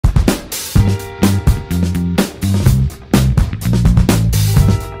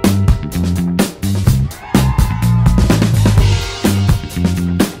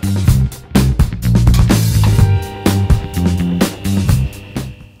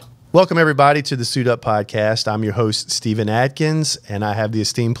Welcome, everybody, to the Suit Up Podcast. I'm your host, Stephen Adkins, and I have the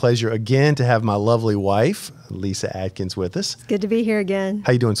esteemed pleasure again to have my lovely wife, Lisa Adkins, with us. It's good to be here again.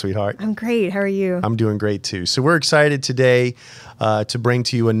 How you doing, sweetheart? I'm great. How are you? I'm doing great, too. So we're excited today to bring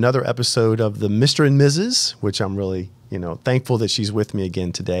to you another episode of the Mr. and Mrs., which I'm really, thankful that she's with me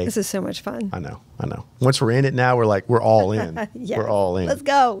again today. This is so much fun. I know. Once we're in it now, we're all in. Yes. We're all in. Let's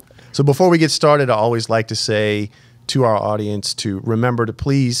go. So before we get started, I always like to say to our audience to remember to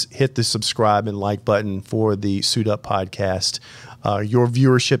please hit the subscribe and like button for the Suit Up Podcast. Your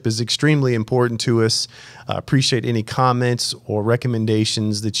viewership is extremely important to us. Appreciate any comments or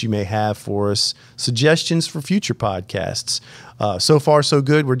recommendations that you may have for us, suggestions for future podcasts. So far, so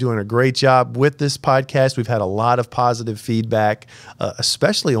good. We're doing a great job with this podcast. We've had a lot of positive feedback,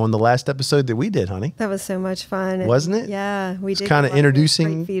 especially on the last episode that we did, honey. That was so much fun. Wasn't it? Yeah, we did. Kind of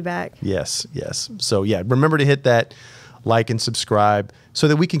introducing great feedback. Yes. So yeah, remember to hit that like and subscribe so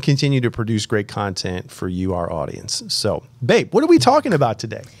that we can continue to produce great content for you, our audience. So, babe, what are we talking about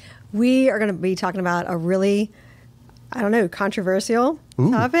today? We are going to be talking about a really, controversial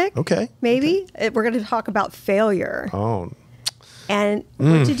topic. Okay. Maybe. We're going to talk about failure. Oh. And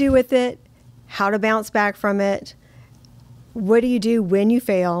what to do with it, how to bounce back from it, what do you do when you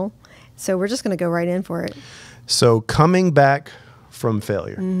fail. So we're just going to go right in for it. So coming back from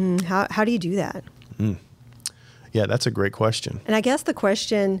failure. Mm-hmm. How do you do that? Yeah, that's a great question. And I guess the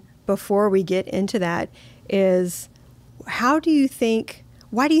question before we get into that is, why do you think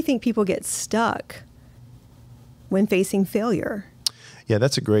people get stuck when facing failure? Yeah,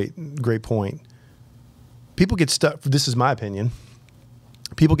 that's a great point. People get stuck, this is my opinion,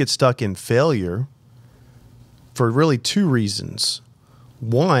 people get stuck in failure for really two reasons.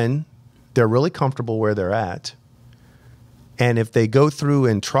 One, they're really comfortable where they're at. And if they go through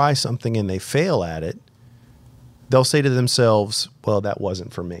and try something and they fail at it, they'll say to themselves, well, that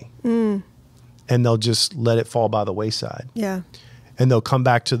wasn't for me. And they'll just let it fall by the wayside. Yeah. And they'll come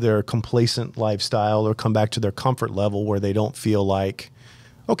back to their complacent lifestyle or come back to their comfort level where they don't feel like,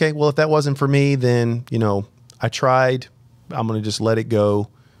 okay, well, if that wasn't for me, then, I tried. I'm going to just let it go,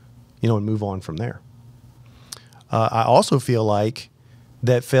 and move on from there. I also feel like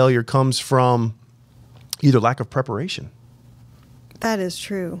that failure comes from either lack of preparation. That is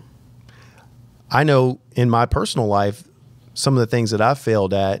true. I know in my personal life, some of the things that I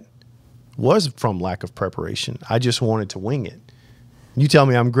failed at was from lack of preparation. I just wanted to wing it. You tell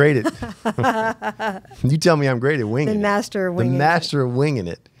me I'm great at winging it. The master of winging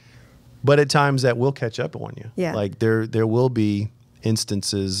it. But at times that will catch up on you. Yeah. Like there will be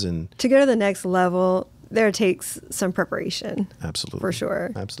instances and to go to the next level, there takes some preparation. Absolutely. For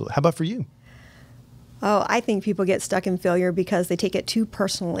sure. Absolutely. How about for you? Oh, I think people get stuck in failure because they take it too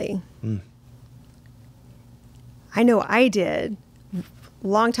personally. I know I did a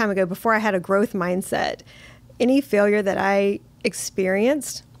long time ago before I had a growth mindset. Any failure that I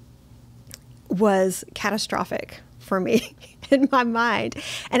experienced was catastrophic for me in my mind.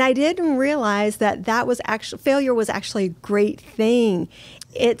 And I didn't realize that failure was actually a great thing.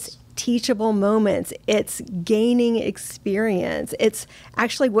 It's teachable moments. It's gaining experience. It's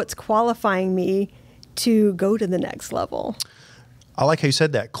actually what's qualifying me to go to the next level. I like how you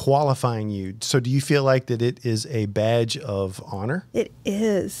said that, qualifying you. So do you feel like that it is a badge of honor? It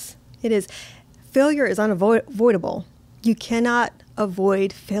is. It is. Failure is unavoidable. You cannot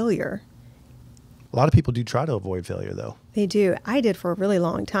avoid failure. A lot of people do try to avoid failure, though. They do. I did for a really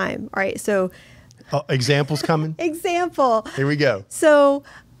long time. All right, so... examples coming? Example. Here we go. So,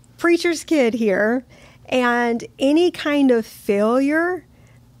 preacher's kid here, and any kind of failure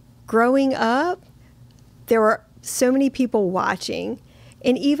growing up, there were so many people watching,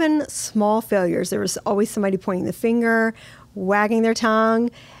 and even small failures. There was always somebody pointing the finger, wagging their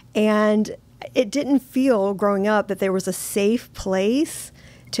tongue, and it didn't feel growing up that there was a safe place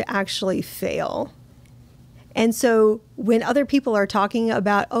to actually fail. And so when other people are talking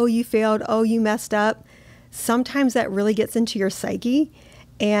about, oh, you failed, oh, you messed up, sometimes that really gets into your psyche.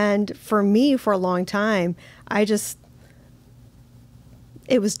 And for me, for a long time, it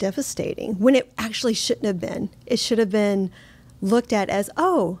was devastating when it actually shouldn't have been. It should have been looked at as,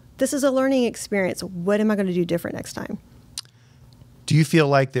 oh, this is a learning experience. What am I going to do different next time? Do you feel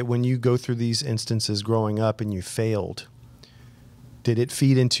like that when you go through these instances growing up and you failed, did it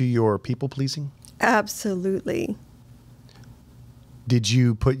feed into your people pleasing? Absolutely. Did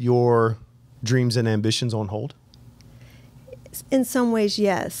you put your dreams and ambitions on hold? In some ways,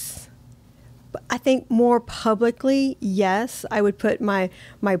 yes. But I think more publicly, yes. I would put my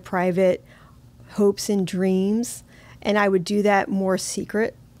private hopes and dreams, and I would do that more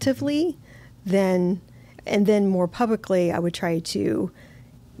secretively and then more publicly, I would try to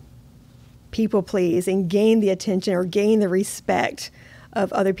people please and gain the attention or gain the respect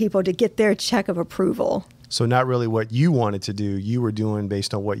of other people to get their check of approval. So not really what you wanted to do. You were doing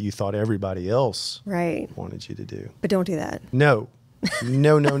based on what you thought everybody else wanted you to do. But don't do that. No.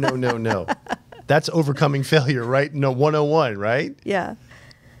 No, no, no, no, no. That's overcoming failure, right? No, 101, right? Yeah.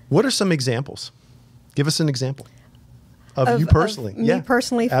 What are some examples? Give us an example of you personally. Of me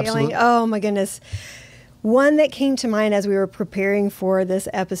personally failing. Absolutely. Oh, my goodness. One that came to mind as we were preparing for this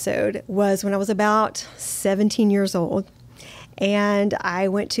episode was when I was about 17 years old. And I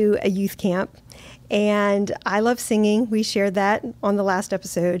went to a youth camp. And I love singing. We shared that on the last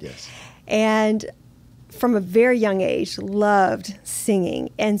episode. Yes. And from a very young age, loved singing.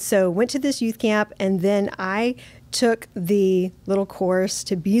 And so went to this youth camp, and then I took the little course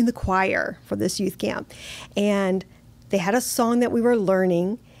to be in the choir for this youth camp. And they had a song that we were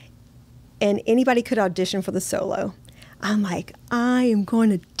learning, and anybody could audition for the solo. I'm like, I am going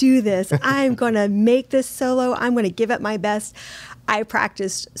to do this. I am going to make this solo. I'm going to give it my best. I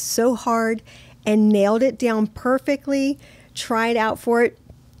practiced so hard and nailed it down perfectly, tried out for it.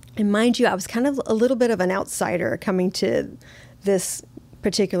 And mind you, I was kind of a little bit of an outsider coming to this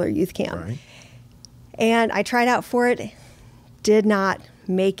particular youth camp. Right. And I tried out for it, did not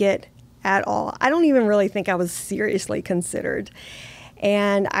make it at all. I don't even really think I was seriously considered.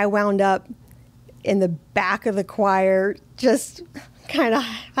 And I wound up in the back of the choir, just kind of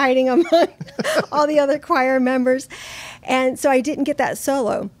hiding among all the other choir members. And so I didn't get that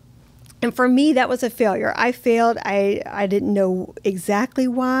solo. And for me, that was a failure. I failed. I didn't know exactly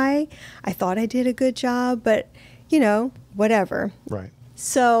why. I thought I did a good job, but, you know, whatever. Right.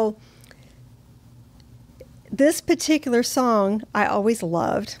 So this particular song I always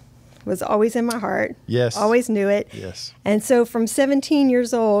loved, was always in my heart. Yes. Always knew it. Yes. And so from 17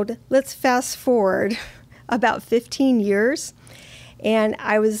 years old, let's fast forward about 15 years. And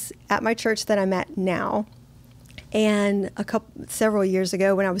I was at my church that I'm at now. And several years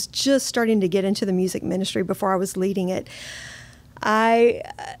ago, when I was just starting to get into the music ministry before I was leading it, they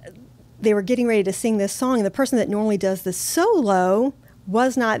were getting ready to sing this song, and the person that normally does the solo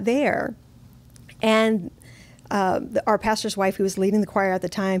was not there. And our pastor's wife, who was leading the choir at the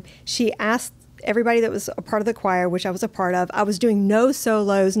time, she asked everybody that was a part of the choir, which I was a part of. I was doing no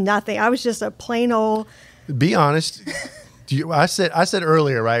solos, nothing. I was just a plain old. Be honest. I said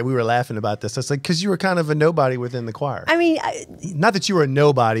earlier, right? We were laughing about this. I said, because you were kind of a nobody within the choir. I mean, not that you were a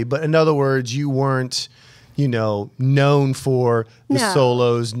nobody, but in other words, you weren't, known for the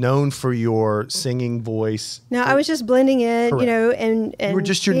solos, known for your singing voice. No, I was just blending in, Correct. and you were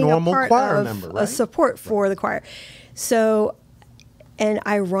just your being normal a part choir of member, right? A support for the choir. So, and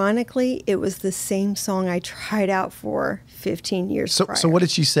ironically, it was the same song I tried out for 15 years prior. So what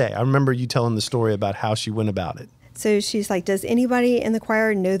did she say? I remember you telling the story about how she went about it. So she's like, does anybody in the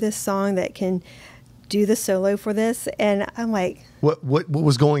choir know this song that can do the solo for this? And I'm like, what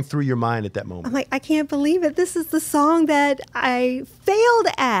was going through your mind at that moment? I'm like, I can't believe it. This is the song that I failed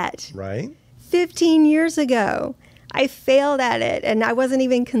at. Right. 15 years ago. I failed at it, and I wasn't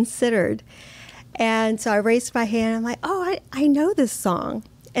even considered. And so I raised my hand. I'm like, oh, I know this song.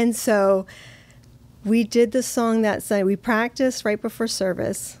 And so we did the song that Sunday. We practiced right before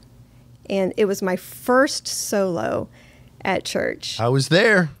service. And it was my first solo at church. I was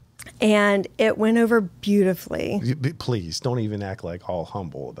there. And it went over beautifully. Please, don't even act like all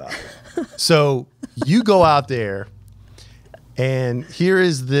humble about it. So you go out there, and here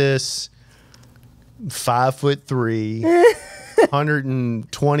is this 5'3",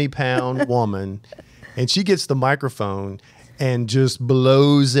 120-pound woman, and she gets the microphone and just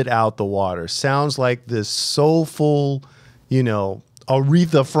blows it out the water. Sounds like this soulful,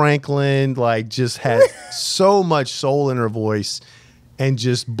 Aretha Franklin, like just had so much soul in her voice and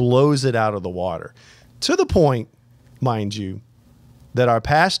just blows it out of the water. To the point, mind you, that our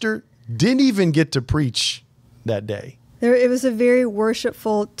pastor didn't even get to preach that day. It was a very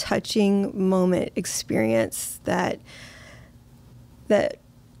worshipful, touching moment experience that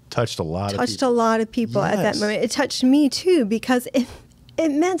touched a lot of people Yes. at that moment. It touched me too, because it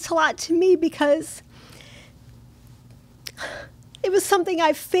meant a lot to me, because it was something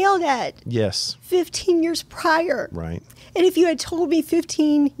I failed at. Yes. 15 years prior. Right. And if you had told me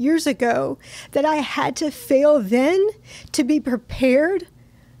 15 years ago that I had to fail then to be prepared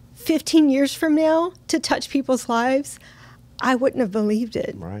 15 years from now to touch people's lives, I wouldn't have believed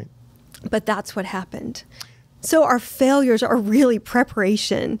it. Right. But that's what happened. So our failures are really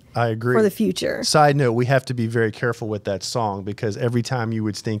preparation I agree. for the future. Side note, we have to be very careful with that song, because every time you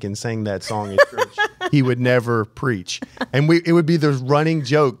would stink and sing that song at church, he would never preach. And it would be the running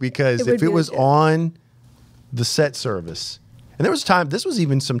joke, because if it was on the set service, And there was time, this was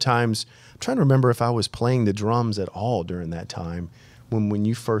even sometimes, I'm trying to remember if I was playing the drums at all during that time when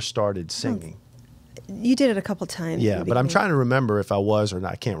you first started singing. You did it a couple times. Yeah, but I'm trying to remember if I was or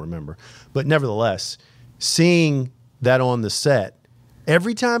not. I can't remember. But nevertheless, seeing that on the set,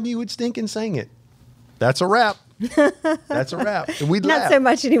 every time you would stink and sing it, that's a wrap. That's a wrap. And we'd laugh. Not so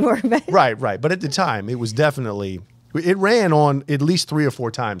much anymore. But Right. But at the time, it was definitely, it ran on at least 3 or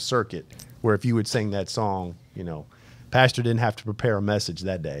 4 times circuit, where if you would sing that song, you know, pastor didn't have to prepare a message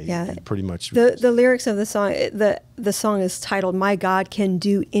that day. Yeah. He pretty much. The lyrics of the song, the song is titled, "My God Can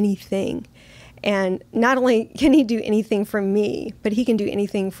Do Anything." And not only can he do anything for me, but he can do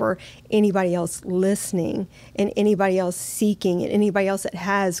anything for anybody else listening and anybody else seeking and anybody else that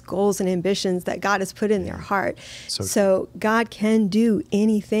has goals and ambitions that God has put in their heart. So God can do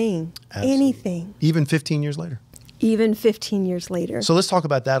anything, Absolutely. anything. Even 15 years later. Even 15 years later. So let's talk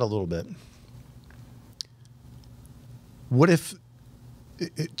about that a little bit. What if,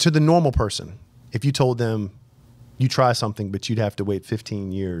 to the normal person, if you told them you try something, but you'd have to wait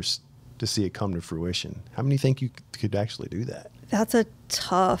 15 years to see it come to fruition, how many think you could actually do that? That's a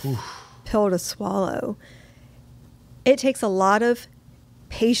tough pill to swallow. It takes a lot of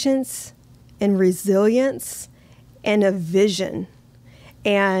patience and resilience and a vision.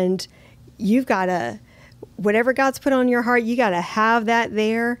 And you've got to, whatever God's put on your heart, you got to have that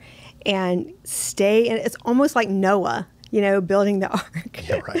there and stay. And it's almost like Noah, you know, building the ark.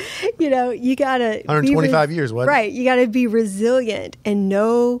 Yeah, right. You know, you got to 125 years, wasn't it? Right. You got to be resilient and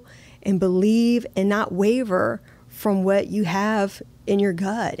know and believe and not waver from what you have in your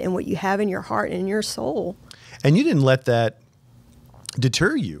gut and what you have in your heart and in your soul. And you didn't let that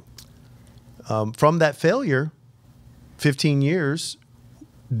deter you from that failure. 15 years.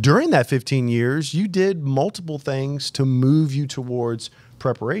 During that 15 years, you did multiple things to move you towards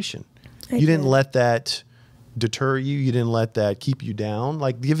preparation. You didn't let that deter you. You didn't let that keep you down.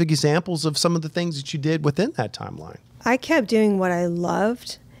 Like, give examples of some of the things that you did within that timeline. I kept doing what I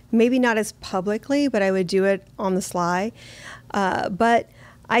loved. Maybe not as publicly, but I would do it on the sly. But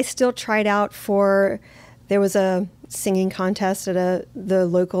I still tried out there was a singing contest at the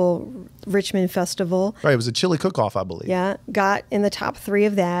local Richmond festival. Right, it was a chili cook-off, I believe. Yeah, got in the top 3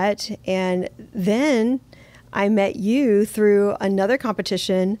 of that. And then I met you through another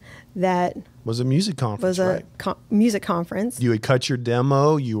competition that was a music conference, was a right? Music conference. You had cut your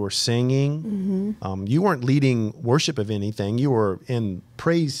demo. You were singing. Mm-hmm. You weren't leading worship of anything. You were in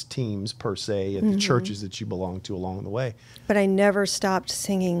praise teams, per se, at the churches that you belonged to along the way. But I never stopped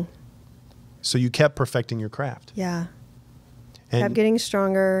singing. So you kept perfecting your craft. Yeah. And Kept getting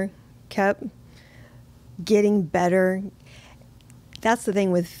stronger, kept getting better. That's the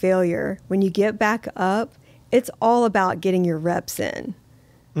thing with failure. When you get back up, it's all about getting your reps in.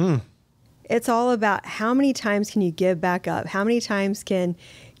 It's all about how many times can you get back up? How many times can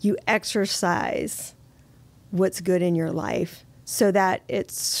you exercise what's good in your life so that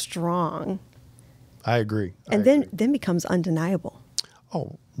it's strong? I agree. And then becomes undeniable.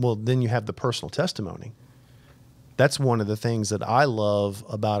 Oh, well, then you have the personal testimony. That's one of the things that I love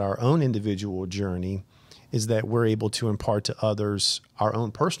about our own individual journey, is that we're able to impart to others our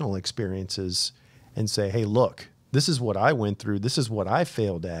own personal experiences and say, hey, look, this is what I went through. This is what I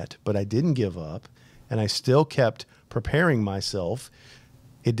failed at, but I didn't give up, and I still kept preparing myself.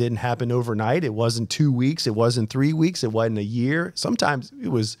 It didn't happen overnight. It wasn't 2 weeks. It wasn't 3 weeks. It wasn't a year. Sometimes it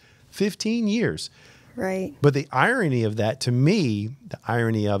was 15 years. Right. But the irony of that, to me, the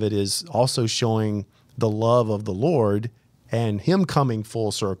irony of it is also showing the love of the Lord and him coming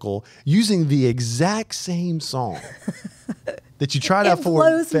full circle using the exact same song that you tried out for.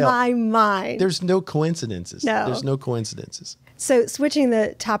 It blows my mind. There's no coincidences. No. There's no coincidences. So switching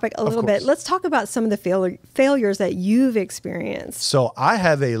the topic a little bit, let's talk about some of the failures that you've experienced. So I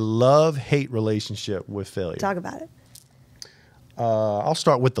have a love-hate relationship with failure. Talk about it. I'll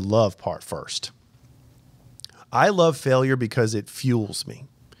start with the love part first. I love failure because it fuels me.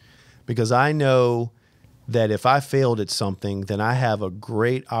 Because I know that if I failed at something, then I have a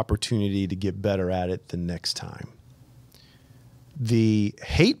great opportunity to get better at it the next time. The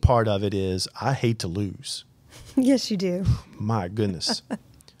hate part of it is I hate to lose. Yes, you do. My goodness.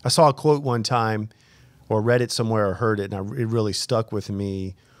 I saw a quote one time, or read it somewhere or heard it, and it really stuck with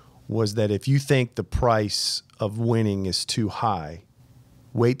me, was that if you think the price of winning is too high,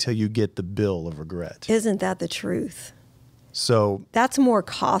 wait till you get the bill of regret. Isn't that the truth? So that's more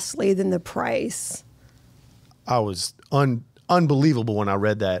costly than the price. I was unbelievable when I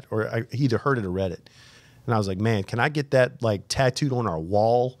read that, or I either heard it or read it. And I was like, man, can I get that like tattooed on our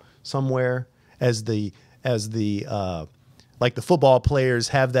wall somewhere as the like the football players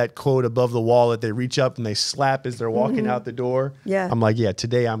have that quote above the wall that they reach up and they slap as they're walking out the door. Yeah. I'm like, yeah,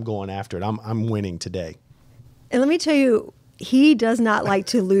 today I'm going after it. I'm winning today. And let me tell you, he does not like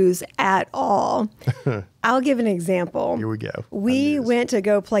to lose at all. I'll give an example. Here we go. We went to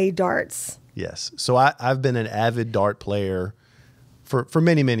go play darts. Yes. So I've been an avid dart player for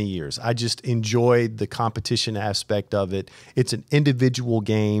many, many years. I just enjoyed the competition aspect of it. It's an individual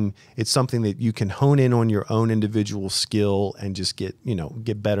game. It's something that you can hone in on your own individual skill and just get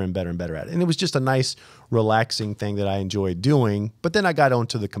better and better and better at it. And it was just a nice, relaxing thing that I enjoyed doing. But then I got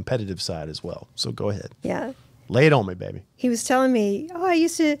onto the competitive side as well. So go ahead. Yeah. Lay it on me, baby. He was telling me, oh, I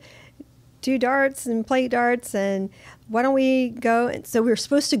used to do darts and play darts, and why don't we go? And so we were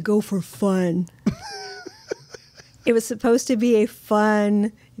supposed to go for fun. It was supposed to be a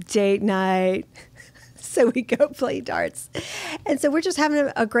fun date night. So we go play darts. And so we're just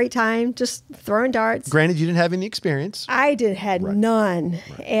having a great time, just throwing darts. Granted, you didn't have any experience. I had none.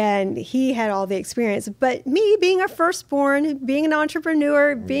 Right. And he had all the experience. But me being a firstborn, being an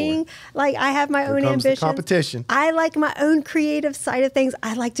entrepreneur, being like I have my own ambitions. The competition. I like my own creative side of things.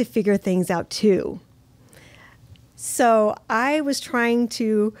 I like to figure things out too. So I was trying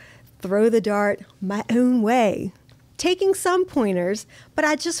to throw the dart my own way, taking some pointers, but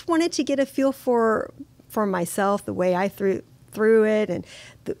I just wanted to get a feel for myself, the way I threw it and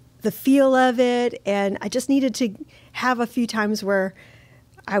the feel of it. And I just needed to have a few times where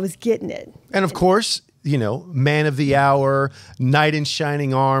I was getting it. And of course, man of the hour, knight in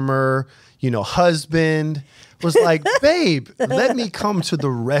shining armor, husband was like, babe, let me come to the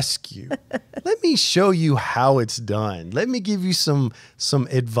rescue. Let me show you how it's done. Let me give you some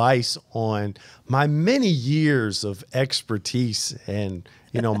advice on my many years of expertise and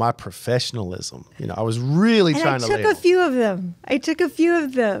my professionalism. I was really trying to lay it on. I took a few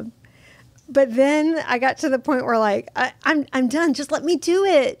of them. But then I got to the point where like, I'm done. Just let me do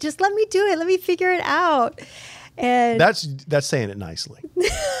it. Just let me do it. Let me figure it out. And that's saying it nicely.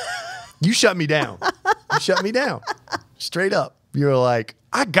 You shut me down. You shut me down. Straight up. You're like,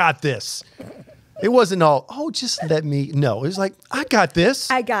 I got this. It wasn't all, just let me. No, it was like, I got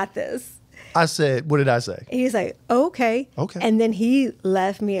this. I got this. I said, what did I say? He's like, okay. Okay. And then he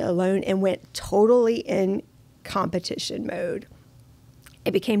left me alone and went totally in competition mode.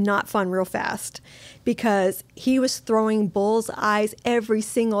 It became not fun real fast because he was throwing bull's eyes every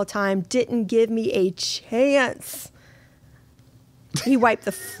single time, didn't give me a chance. He wiped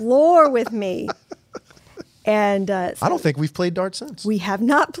the floor with me. And so I don't think we've played darts since. We have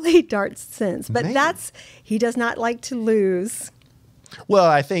not played darts since. But Man. He does not like to lose. Well,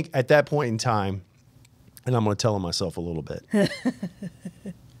 I think at that point in time, and I'm going to tell on myself a little bit,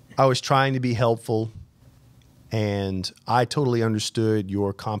 I was trying to be helpful, and I totally understood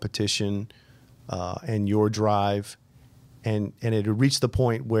your competition and your drive. And it had reached the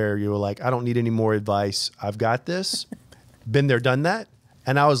point where you were like, I don't need any more advice. I've got this. Been there, done that.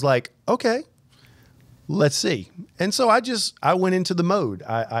 And I was like, okay, let's see. And so I went into the mode.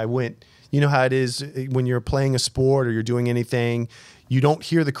 I went, you know how it is when you're playing a sport or you're doing anything, you don't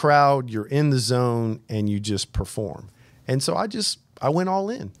hear the crowd, you're in the zone and you just perform. And so I went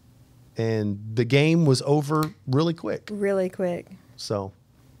all in and the game was over really quick. Really quick. So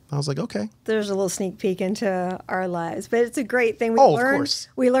I was like, okay. There's a little sneak peek into our lives, but it's a great thing. Of course.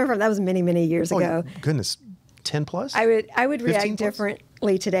 We learned from that was many, many years ago. Goodness. 10 plus? I would react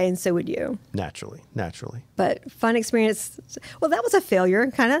differently today, and so would you. Naturally. But fun experience. Well, that was a failure,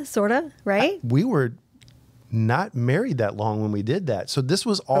 kind of, sort of, right? We were not married that long when we did that. So this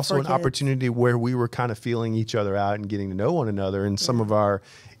was also an opportunity where we were kind of feeling each other out and getting to know one another and some of our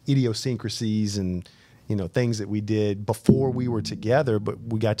idiosyncrasies and things that we did before we were together, but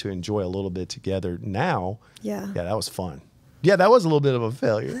we got to enjoy a little bit together now. Yeah, that was fun. Yeah, that was a little bit of a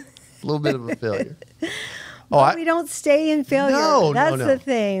failure. But we don't stay in failure. No, That's the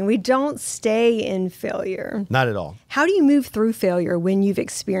thing. We don't stay in failure. Not at all. How do you move through failure when you've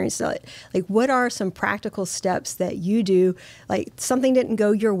experienced it? Like, what are some practical steps that you do? Like, something didn't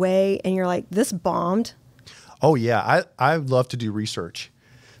go your way and you're like, this bombed. Oh, yeah. I love to do research.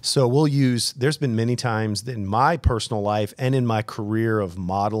 So there's been many times in my personal life and in my career of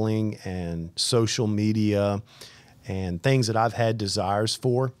modeling and social media and things that I've had desires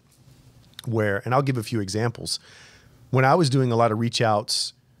for, and I'll give a few examples. When I was doing a lot of reach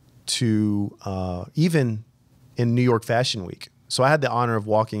outs to even in New York Fashion Week. So I had the honor of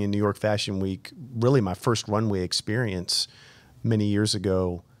walking in New York Fashion Week, really my first runway experience many years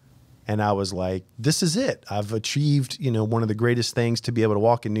ago. And I was like, this is it. I've achieved, one of the greatest things to be able to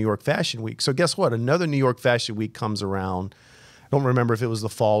walk in New York Fashion Week. So guess what? Another New York Fashion Week comes around. I don't remember if it was the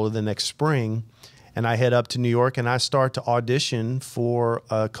fall or the next spring. And I head up to New York and I start to audition for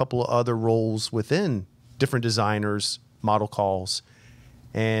a couple of other roles within different designers, model calls.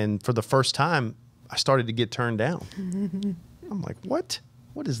 And for the first time, I started to get turned down. I'm like, what?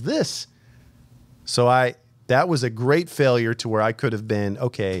 What is this? So that was a great failure to where I could have been,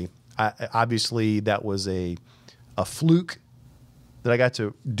 okay, obviously that was a fluke that I got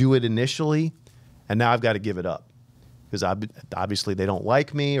to do it initially, and now I've got to give it up because obviously they don't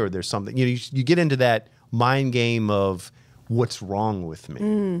like me or there's something. You get into that mind game of what's wrong with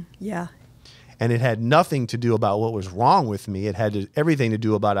me. Yeah. And it had nothing to do about what was wrong with me. It had everything to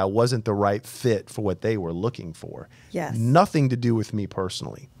do about I wasn't the right fit for what they were looking for. Yes. Nothing to do with me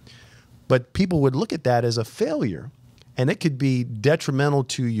personally. But people would look at that as a failure, and it could be detrimental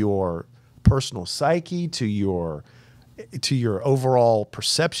to your personal psyche, to your overall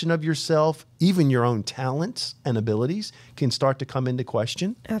perception of yourself. Even your own talents and abilities can start to come into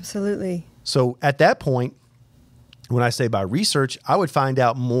question. Absolutely. So at that point, when I say by research, I would find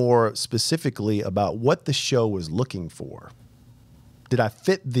out more specifically about what the show was looking for. Did I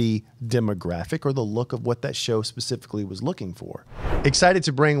fit the demographic or the look of what that show specifically was looking for? Excited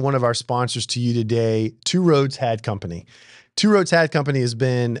to bring one of our sponsors to you today, Two Roads Hat Company. Two Roads Hat Company has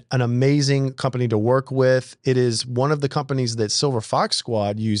been an amazing company to work with. It is one of the companies that Silver Fox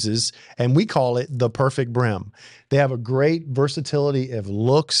Squad uses, and we call it the perfect brim. They have a great versatility of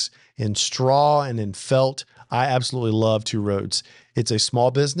looks in straw and in felt. I absolutely love Two Roads. It's a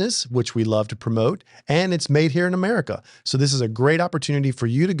small business, which we love to promote, and it's made here in America. So this is a great opportunity for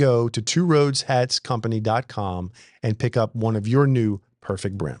you to go to tworoadshatscompany.com and pick up one of your new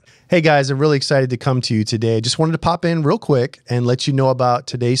perfect brim. Hey guys, I'm really excited to come to you today. Just wanted to pop in real quick and let you know about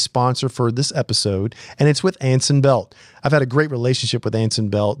today's sponsor for this episode, and it's with Anson Belt. I've had a great relationship with Anson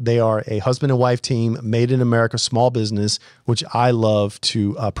Belt. They are a husband and wife team, made in America small business, which I love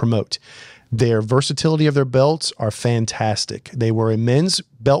to promote. Their versatility of their belts are fantastic. They were a men's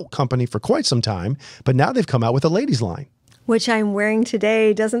belt company for quite some time, but now they've come out with a ladies line. Which I'm wearing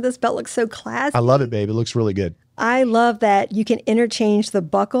today. Doesn't this belt look so classy? I love it, babe. It looks really good. I love that you can interchange the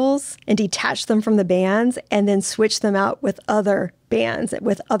buckles and detach them from the bands and then switch them out with other bands,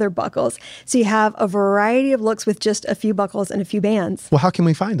 with other buckles. So you have a variety of looks with just a few buckles and a few bands. Well, how can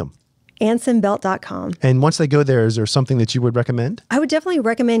we find them? AnsonBelt.com. And once they go there, is there something that you would recommend? I would definitely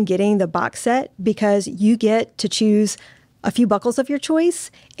recommend getting the box set because you get to choose a few buckles of your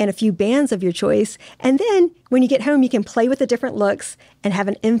choice and a few bands of your choice. And then when you get home, you can play with the different looks and have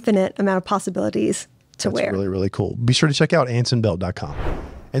an infinite amount of possibilities to wear. That's really, really cool. Be sure to check out AnsonBelt.com.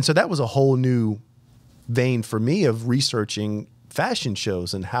 And so that was a whole new vein for me of researching fashion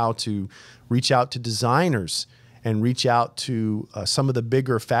shows and how to reach out to designers and reach out to some of the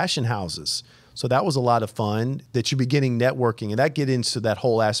bigger fashion houses. So that was a lot of fun that you're beginning networking, and that get into that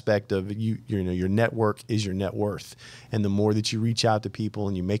whole aspect of your network is your net worth. And the more that you reach out to people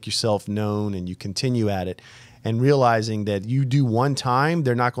and you make yourself known and you continue at it and realizing that you do one time,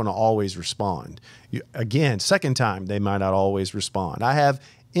 they're not going to always respond. Again, second time, they might not always respond. I have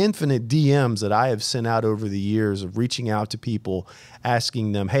infinite DMs that I have sent out over the years of reaching out to people,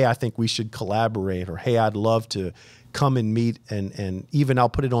 asking them, hey, I think we should collaborate, or hey, I'd love to come and meet, and even I'll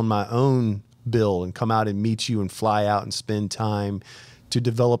put it on my own bill and come out and meet you and fly out and spend time to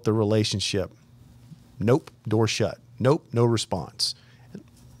develop the relationship. Nope, door shut. Nope, no response.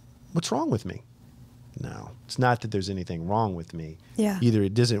 What's wrong with me? No, it's not that there's anything wrong with me. Yeah. Either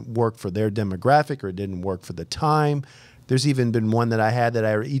it doesn't work for their demographic or it didn't work for the time. There's even been one that I had that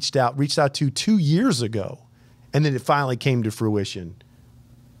I reached out to 2 years ago, and then it finally came to fruition.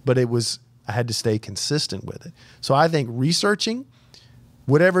 But I had to stay consistent with it. So I think researching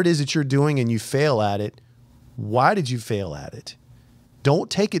whatever it is that you're doing and you fail at it, why did you fail at it? Don't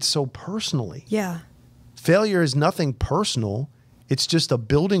take it so personally. Yeah. Failure is nothing personal. It's just a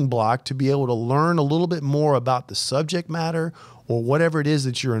building block to be able to learn a little bit more about the subject matter or whatever it is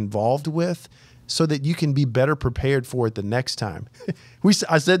that you're involved with, so that you can be better prepared for it the next time.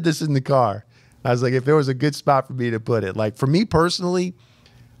 I said this in the car. I was like, if there was a good spot for me to put it, like for me personally,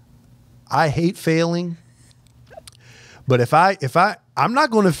 I hate failing. But I'm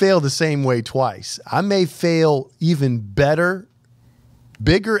not going to fail the same way twice. I may fail even better,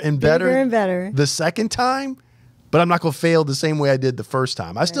 bigger and better the second time, but I'm not going to fail the same way I did the first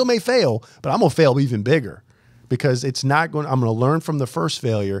time. I still may fail, but I'm going to fail even bigger. Because I'm going to learn from the first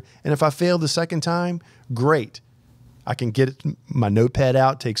failure. And if I fail the second time, great. I can get my notepad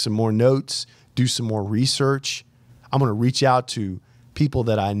out, take some more notes, do some more research. I'm going to reach out to people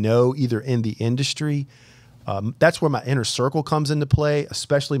that I know either in the industry. That's where my inner circle comes into play,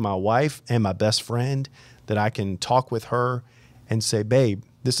 especially my wife and my best friend, that I can talk with her and say, babe,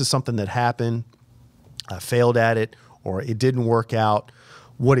 this is something that happened. I failed at it, or it didn't work out.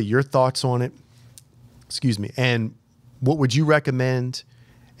 What are your thoughts on it? Excuse me. And what would you recommend?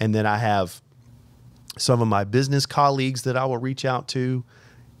 And then I have some of my business colleagues that I will reach out to,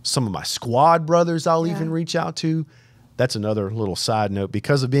 some of my squad brothers I'll even reach out to. That's another little side note.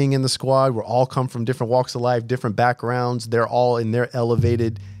 Because of being in the squad, we're all come from different walks of life, different backgrounds. They're all in their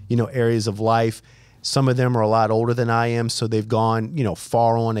elevated, areas of life. Some of them are a lot older than I am, so they've gone,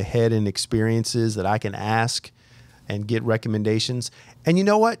 far on ahead in experiences that I can ask and get recommendations. And you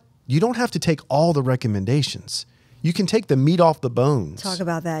know what? You don't have to take all the recommendations. You can take the meat off the bones. Talk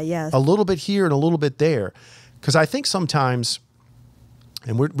about that, yes. A little bit here and a little bit there. Because I think sometimes,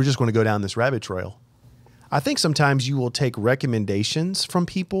 and we're just going to go down this rabbit trail, I think sometimes you will take recommendations from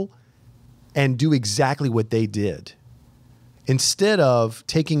people and do exactly what they did, instead of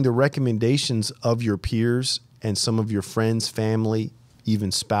taking the recommendations of your peers and some of your friends, family,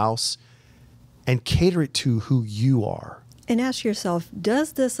 even spouse, and cater it to who you are. And ask yourself,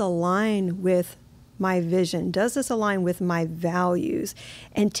 does this align with my vision? Does this align with my values?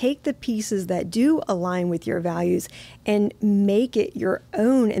 And take the pieces that do align with your values and make it your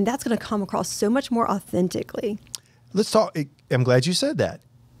own. And that's going to come across so much more authentically. Let's talk. I'm glad you said that,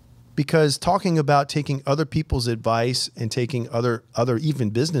 because talking about taking other people's advice and taking other even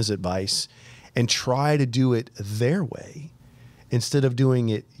business advice and try to do it their way instead of doing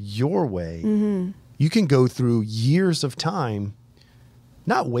it your way, you can go through years of time,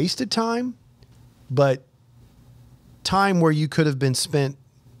 not wasted time, but time where you could have been spent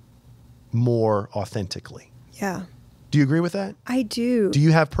more authentically. Yeah. Do you agree with that? I do. Do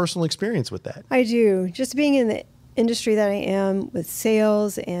you have personal experience with that? I do. Just being in the industry that I am with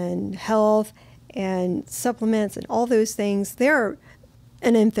sales and health and supplements and all those things, there are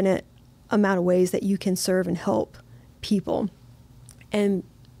an infinite amount of ways that you can serve and help people. And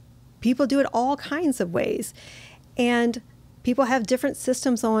people do it all kinds of ways. And people have different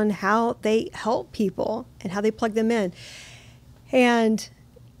systems on how they help people and how they plug them in. And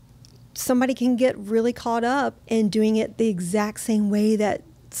somebody can get really caught up in doing it the exact same way that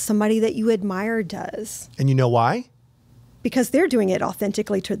somebody that you admire does. And you know why? Because they're doing it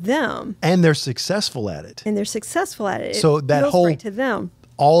authentically to them. And they're successful at it. And they're successful at it. So it that feels whole right to them.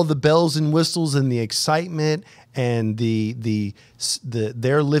 All the bells and whistles and the excitement and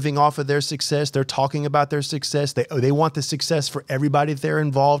they're living off of their success. They're talking about their success. They want the success for everybody that they're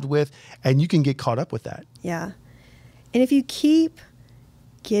involved with, and you can get caught up with that. Yeah. And if you keep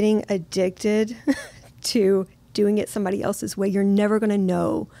getting addicted to doing it somebody else's way, you're never going to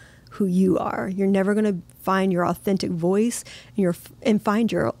know who you are. You're never going to find your authentic voice and find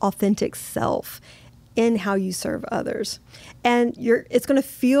your authentic self in how you serve others. And it's going to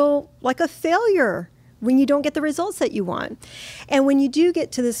feel like a failure when you don't get the results that you want. And when you do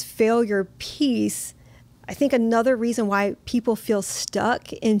get to this failure piece, I think another reason why people feel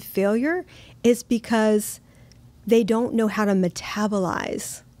stuck in failure is because they don't know how to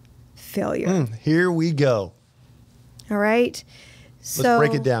metabolize failure. Here we go. All right. Let's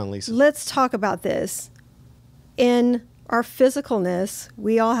break it down, Lisa. Let's talk about this. In our physicalness,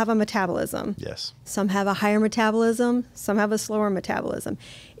 we all have a metabolism. Yes. Some have a higher metabolism, some have a slower metabolism.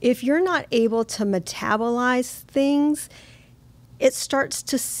 If you're not able to metabolize things, it starts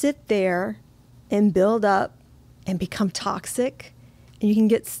to sit there and build up and become toxic, and you can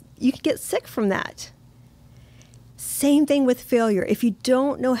get sick from that. Same thing with failure. If you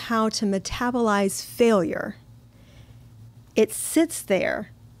don't know how to metabolize failure, it sits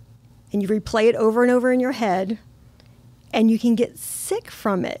there and you replay it over and over in your head, and you can get sick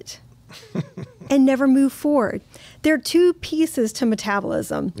from it and never move forward. There are two pieces to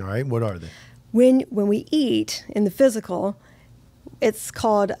metabolism. All right, what are they? When we eat in the physical, it's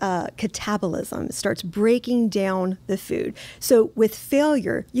called catabolism. It starts breaking down the food. So with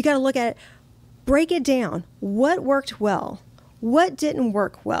failure, you got to look at it, break it down. What worked well? What didn't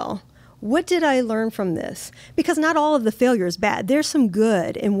work well? What did I learn from this? Because not all of the failure is bad. There's some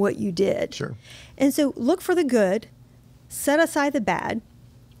good in what you did. Sure. And so look for the good, set aside the bad.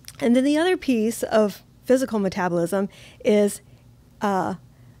 And then the other piece of physical metabolism is,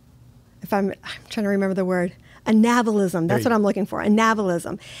 if I'm trying to remember the word, anabolism. That's what I'm looking for,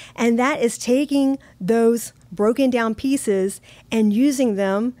 anabolism. And that is taking those broken down pieces and using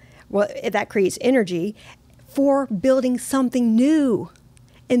them, well, that creates energy, for building something new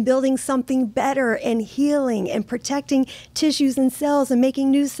and building something better and healing and protecting tissues and cells and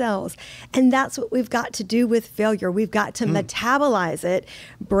making new cells. And that's what we've got to do with failure. We've got to metabolize it,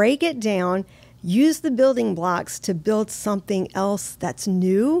 break it down, use the building blocks to build something else that's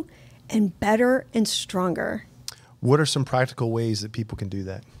new and better and stronger. What are some practical ways that people can do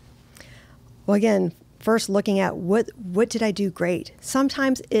that? Well, again, first looking at what did I do great.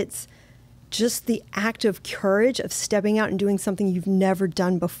 Sometimes it's just the act of courage of stepping out and doing something you've never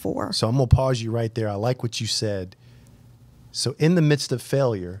done before. So I'm going to pause you right there. I like what you said. So in the midst of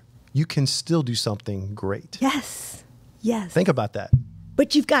failure, you can still do something great. Yes. Yes. Think about that.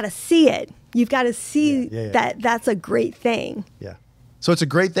 But you've got to see it. You've got to see Yeah. that that's a great thing. Yeah. So it's a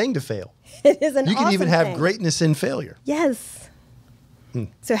great thing to fail. It is an You can awesome even have thing. greatness in failure. Yes.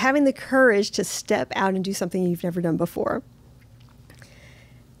 So having the courage to step out and do something you've never done before.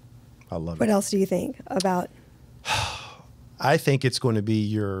 I love What it. else do you think about? I think it's going to be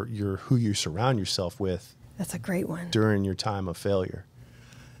your who you surround yourself with That's a great one. during your time of failure.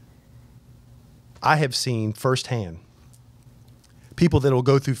 I have seen firsthand people that will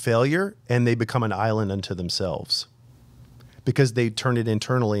go through failure and they become an island unto themselves because they turn it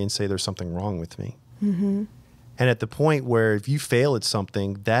internally and say there's something wrong with me. Mm-hmm. And at the point where if you fail at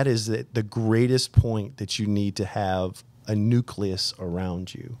something, that is the greatest point that you need to have a nucleus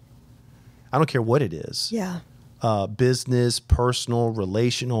around you. I don't care what it is. Yeah. Business, personal,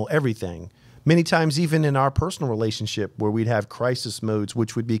 relational, everything. Many times, even in our personal relationship where we'd have crisis modes,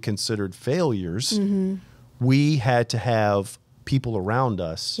 which would be considered failures, we had to have people around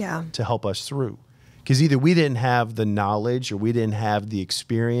us to help us through. Because either we didn't have the knowledge or we didn't have the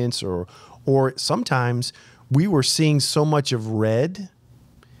experience or sometimes we were seeing so much of red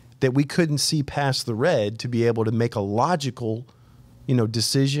that we couldn't see past the red to be able to make a logical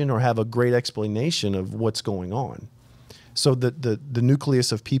decision or have a great explanation of what's going on. So the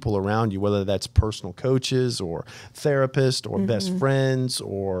nucleus of people around you, whether that's personal coaches or therapists or best friends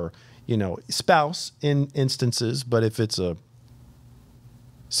or, spouse in instances, but if it's a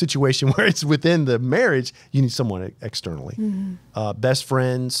situation where it's within the marriage, you need someone externally. Best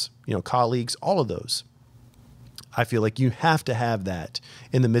friends, colleagues, all of those. I feel like you have to have that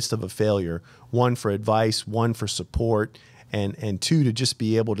in the midst of a failure, one for advice, one for support, and two, to just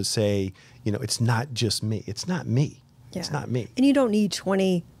be able to say, it's not just me. It's not me. Yeah. It's not me. And you don't need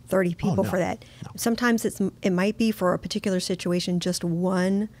 20, 30 people no, for that. no. Sometimes it might be for a particular situation, just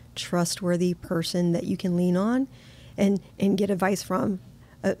one trustworthy person that you can lean on and get advice from.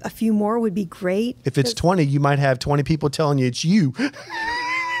 A few more would be great. If it's 20, you might have 20 people telling you it's you.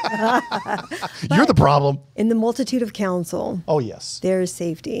 You're the problem. In the multitude of counsel, Oh, yes. there's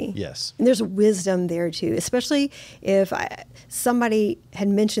safety. Yes. And there's wisdom there too, especially if somebody had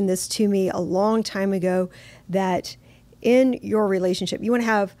mentioned this to me a long time ago, that in your relationship, you want to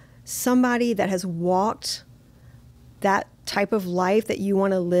have somebody that has walked that type of life that you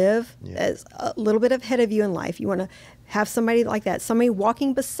want to live, as a little bit ahead of you in life. You want to have somebody like that, somebody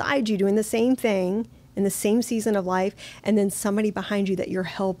walking beside you doing the same thing in the same season of life, and then somebody behind you that you're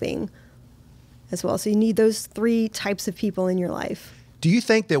helping as well. So you need those three types of people in your life. Do you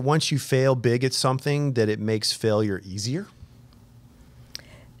think that once you fail big at something, that it makes failure easier?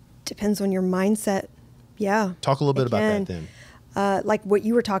 Depends on your mindset. Yeah. Talk a little bit about that then. Like what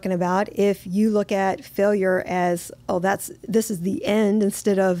you were talking about, if you look at failure as, this is the end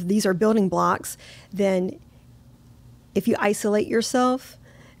instead of these are building blocks, then if you isolate yourself,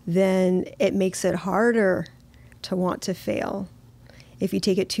 then it makes it harder to want to fail. If you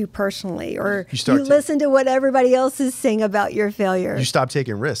take it too personally or you listen to what everybody else is saying about your failure. You stop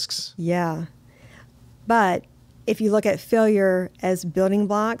taking risks. Yeah. But if you look at failure as building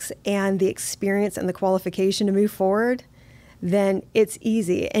blocks and the experience and the qualification to move forward, then it's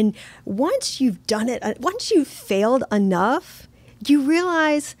easy. And once you've done it, once you've failed enough, you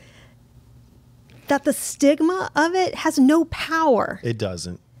realize that the stigma of it has no power. It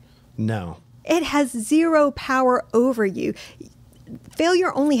doesn't. No. It has zero power over you.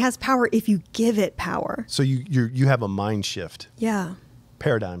 Failure only has power if you give it power. So you have a mind shift. Yeah.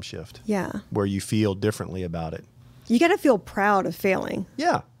 Paradigm shift. Yeah. Where you feel differently about it. You got to feel proud of failing.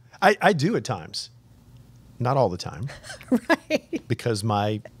 Yeah. I do at times. Not all the time. Right. Because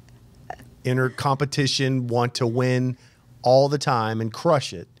my inner competition want to win all the time and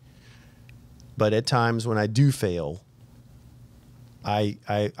crush it. But at times when I do fail,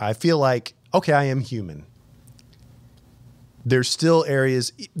 I feel like, okay, I am human. There's still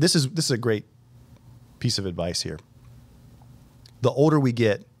areas. This is a great piece of advice here. The older we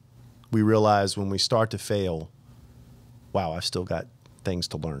get, we realize when we start to fail, wow, I've still got things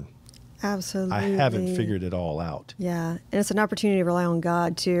to learn. Absolutely. I haven't figured it all out. Yeah. And it's an opportunity to rely on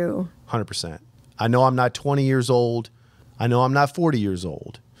God too. 100%. I know I'm not 20 years old. I know I'm not 40 years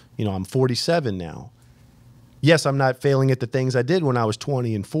old. I'm 47 now. Yes, I'm not failing at the things I did when I was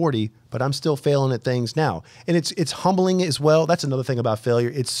 20 and 40, but I'm still failing at things now. And it's humbling as well. That's another thing about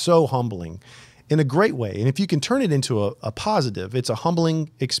failure. It's so humbling. in a great way. And if you can turn it into a positive, it's a humbling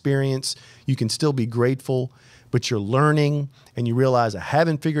experience. You can still be grateful, but you're learning and you realize I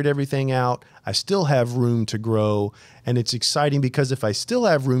haven't figured everything out. I still have room to grow. And it's exciting because if I still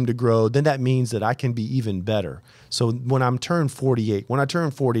have room to grow, then that means that I can be even better. So when I'm turned 48, when I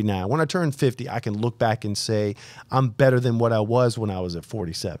turn 49, when I turn 50, I can look back and say, I'm better than what I was when I was at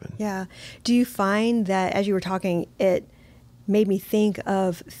 47. Yeah. Do you find that as you were talking, it made me think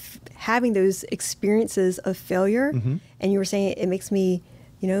of having those experiences of failure? Mm-hmm. And you were saying it makes me,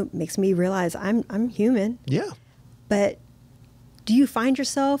 makes me realize I'm human. Yeah. But do you find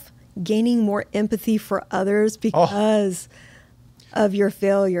yourself gaining more empathy for others because of your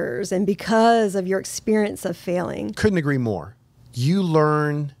failures and because of your experience of failing? Couldn't agree more. You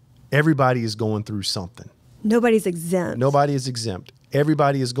learn everybody is going through something. Nobody's exempt. Nobody is exempt.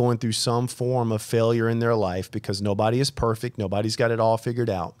 Everybody is going through some form of failure in their life because nobody is perfect. Nobody's got it all figured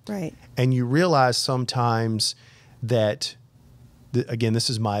out. Right. And you realize sometimes that, again, this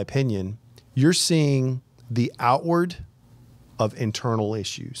is my opinion, you're seeing the outward of internal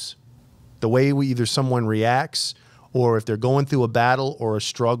issues. The way either someone reacts or if they're going through a battle or a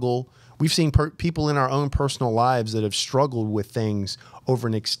struggle. We've seen people in our own personal lives that have struggled with things over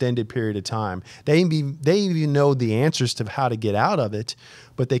an extended period of time. They even know the answers to how to get out of it,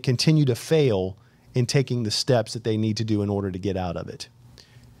 but they continue to fail in taking the steps that they need to do in order to get out of it.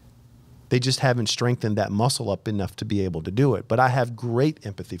 They just haven't strengthened that muscle up enough to be able to do it. But I have great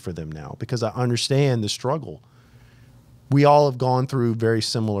empathy for them now because I understand the struggle. We all have gone through very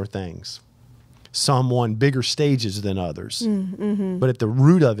similar things. Some on bigger stages than others. Mm-hmm. But at the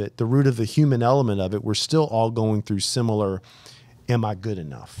root of it, the root of the human element of it, we're still all going through similar, am I good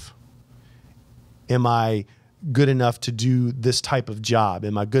enough? Am I good enough to do this type of job?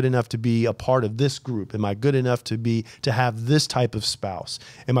 Am I good enough to be a part of this group? Am I good enough to have this type of spouse?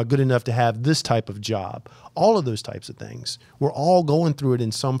 Am I good enough to have this type of job? All of those types of things. We're all going through it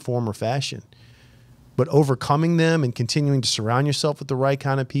in some form or fashion. But overcoming them and continuing to surround yourself with the right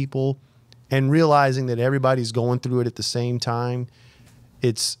kind of people and realizing that everybody's going through it at the same time,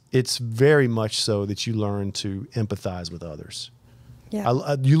 it's very much so that you learn to empathize with others.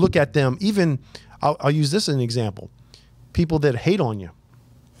 Yeah. You look at them, even, I'll use this as an example, people that hate on you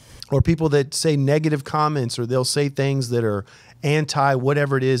or people that say negative comments or they'll say things that are anti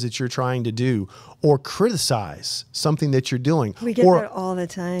whatever it is that you're trying to do or criticize something that you're doing. We get that all the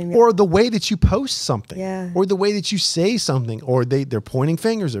time. Yeah. Or the way that you post something. Yeah. Or the way that you say something. Or they're pointing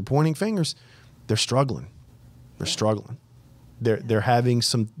fingers. They're struggling. They're struggling. They're having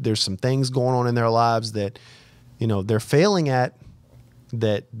there's some things going on in their lives that, they're failing at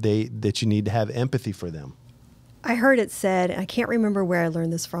that you need to have empathy for them. I heard it said, and I can't remember where I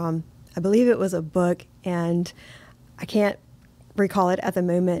learned this from. I believe it was a book, and I can't recall it at the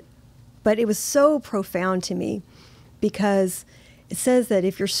moment, but it was so profound to me because it says that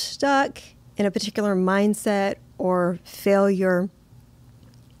if you're stuck in a particular mindset or failure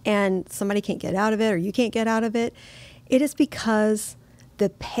and somebody can't get out of it or you can't get out of it, it is because the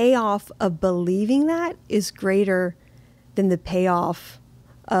payoff of believing that is greater than the payoff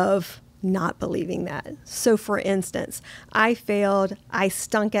of not believing that. So for instance, I failed, I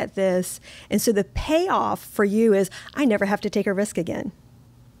stunk at this, and so the payoff for you is I never have to take a risk again.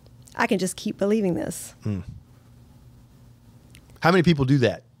 I can just keep believing this. How many people do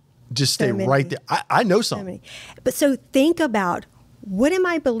that? Just stay right there. I know some. But so think about what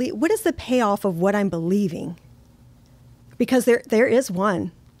is the payoff of what I'm believing? Because there is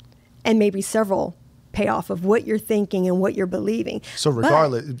one and maybe several payoff of what you're thinking and what you're believing. So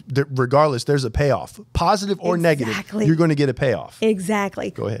regardless, there's a payoff, positive or negative, you're going to get a payoff.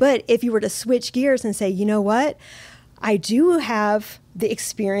 Exactly. Go ahead. But if you were to switch gears and say, you know what, I do have the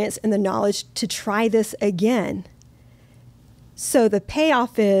experience and the knowledge to try this again. So the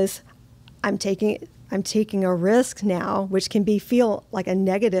payoff is I'm taking a risk now, which can feel like a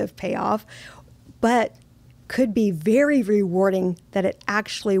negative payoff, but could be very rewarding that it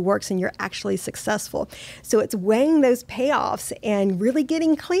actually works and you're actually successful. So it's weighing those payoffs and really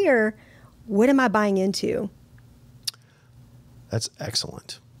getting clear, what am I buying into? That's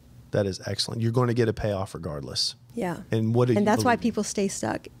excellent. That is excellent. You're going to get a payoff regardless. Yeah. And that's why people stay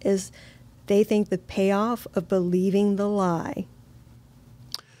stuck is they think the payoff of believing the lie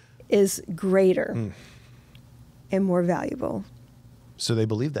is greater and more valuable. So they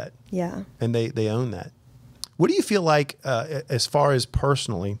believe that. Yeah. And they own that. What do you feel like as far as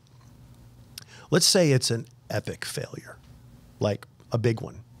personally, let's say it's an epic failure, like a big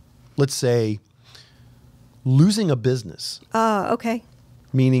one. Let's say losing a business. Okay.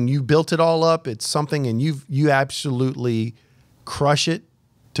 Meaning you built it all up, it's something and you absolutely crush it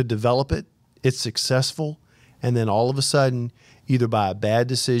to develop it. it's successful, and then all of a sudden, either by a bad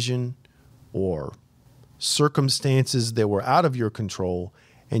decision or circumstances that were out of your control,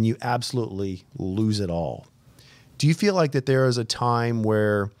 and you absolutely lose it all. Do you feel like that there is a time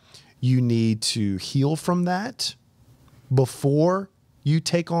where you need to heal from that before you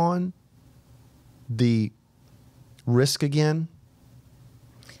take on the risk again?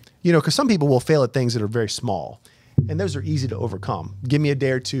 You know, because some people will fail at things that are very small, and those are easy to overcome. Give me a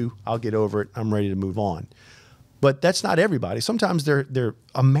day or two, I'll get over it, I'm ready to move on. But that's not everybody. Sometimes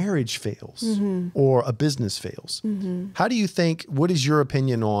a marriage fails or a business fails. How do you think, what is your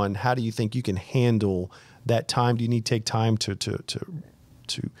opinion on how do you think you can handle that time? Do you need to take time to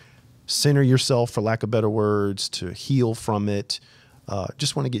center yourself, for lack of better words, to heal from it?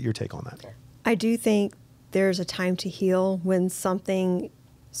 Just want to get your take on that. I do think there's a time to heal when something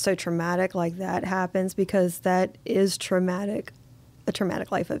so traumatic like that happens, because that is traumatic, a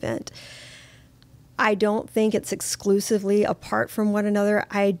traumatic life event. I don't think it's exclusively apart from one another.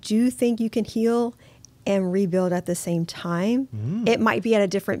 I do think you can heal and rebuild at the same time. It might be at a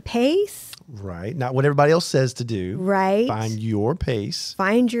different pace. Right. Not what everybody else says to do. Right. Find your pace.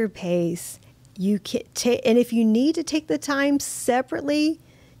 Find your pace. You can and if you need to take the time separately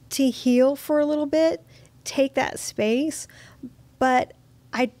to heal for a little bit, take that space. But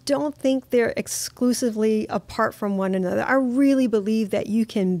I don't think they're exclusively apart from one another. I really believe that you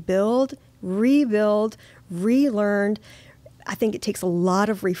can build, rebuild, relearn. I think it takes a lot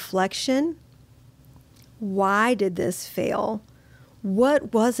of reflection. Why did this fail?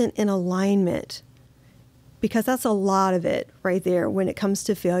 What wasn't in alignment? Because that's a lot of it right there when it comes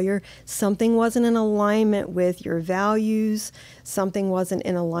to failure. Something wasn't in alignment with your values. Something wasn't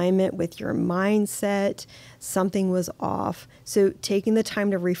in alignment with your mindset. Something was off. So taking the time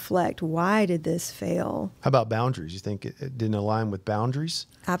to reflect, why did this fail? How about boundaries? You think it didn't align with boundaries?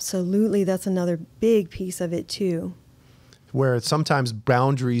 Absolutely. That's another big piece of it too. Where sometimes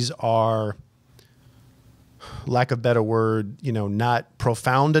boundaries are, lack of a better word, not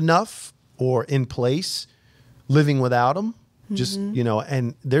profound enough or in place. Living without them, just,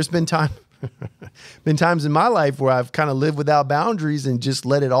 and there's been times in my life where I've kind of lived without boundaries and just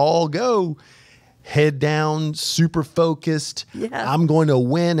let it all go. Head down, super focused. Yeah. I'm going to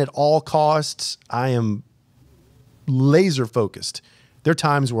win at all costs. I am laser focused. There are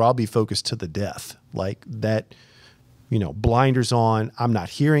times where I'll be focused to the death, like that, blinders on. I'm not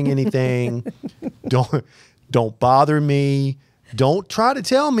hearing anything. Don't bother me. Don't try to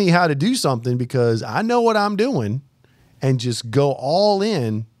tell me how to do something, because I know what I'm doing, and just go all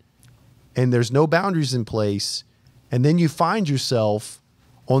in, and there's no boundaries in place. And then you find yourself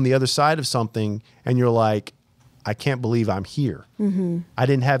on the other side of something and you're like, I can't believe I'm here. I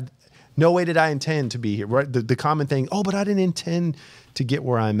didn't have, no way did I intend to be here. Right? The common thing, but I didn't intend to get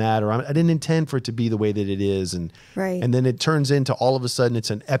where I'm at, or I didn't intend for it to be the way that it is. And, right. And then it turns into all of a sudden it's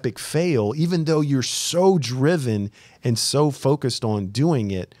an epic fail, even though you're so driven and so focused on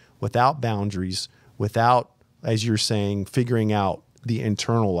doing it without boundaries, without, as you're saying, figuring out the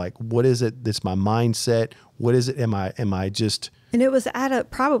internal, like, what is it that's my mindset? What is it? Am I just... And it was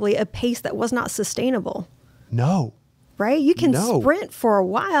at probably a pace that was not sustainable. No. Right? You can sprint for a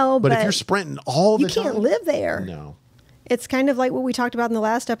while, but if you're sprinting all the time... You can't live there. No. It's kind of like what we talked about in the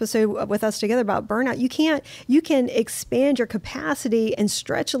last episode with us together about burnout. You can expand your capacity and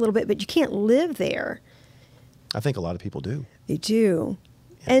stretch a little bit, but you can't live there. I think a lot of people do. They do.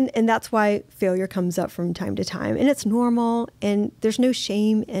 Yeah. And that's why failure comes up from time to time. And it's normal, and there's no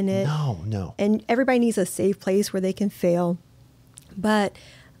shame in it. No. And everybody needs a safe place where they can fail. But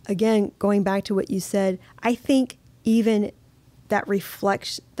again, going back to what you said, I think even that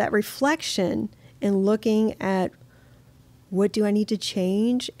reflection and looking at what do I need to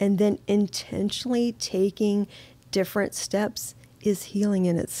change, and then intentionally taking different steps is healing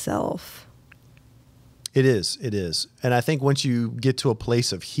in itself. It is. And I think once you get to a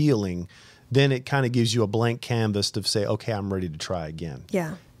place of healing, then it kind of gives you a blank canvas to say, okay, I'm ready to try again.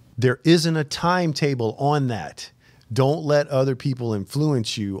 Yeah. There isn't a timetable on that. Don't let other people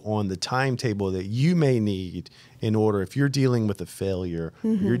influence you on the timetable that you may need in order, if you're dealing with a failure,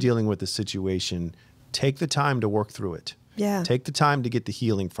 you're dealing with a situation, take the time to work through it. Yeah. Take the time to get the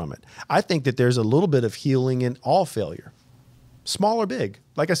healing from it. I think that there's a little bit of healing in all failure, small or big.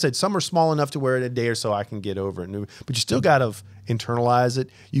 Like I said, some are small enough to where in a day or so I can get over it. But you still got to internalize it.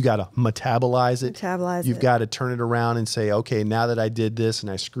 You got to metabolize it. You've got to turn it around and say, okay, now that I did this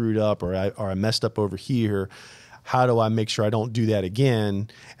and I screwed up, or I messed up over here, how do I make sure I don't do that again?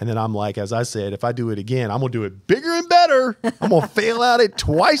 And then I'm like, as I said, if I do it again, I'm going to do it bigger and better. I'm going to fail at it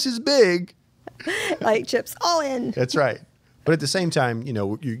twice as big. Like chips all in. That's right. But at the same time, you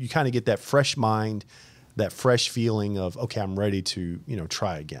know, you kind of get that fresh mind, that fresh feeling of, okay, I'm ready to, you know,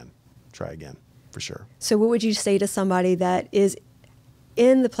 try again, for sure. So what would you say to somebody that is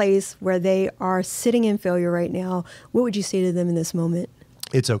in the place where they are sitting in failure right now? What would you say to them in this moment?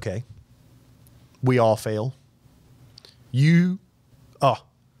 It's okay. We all fail.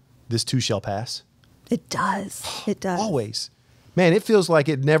 This too shall pass. It does. It does. Always. Man, it feels like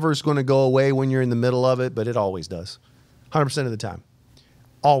it never is going to go away when you're in the middle of it, but it always does. 100% of the time.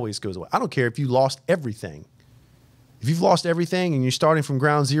 Always goes away. I don't care if you lost everything. If you've lost everything and you're starting from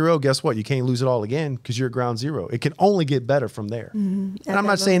ground zero, guess what? You can't lose it all again because you're at ground zero. It can only get better from there. And I'm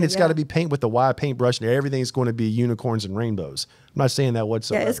not saying it's got to be paint with a wide paintbrush and everything's going to be unicorns and rainbows. I'm not saying that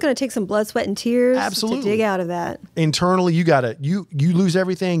whatsoever. Yeah, it's going to take some blood, sweat, and tears Absolutely. to dig out of that. Internally, you lose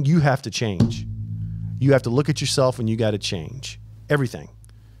everything, you have to change. You have to look at yourself and you got to change everything.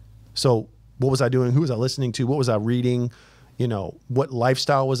 So what was I doing? Who was I listening to? What was I reading? You know, what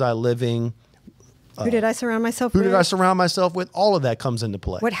lifestyle was I living? Who did I surround myself with? Who did I surround myself with? All of that comes into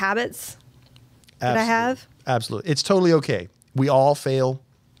play. What habits did I have? Absolutely. It's totally okay. We all fail.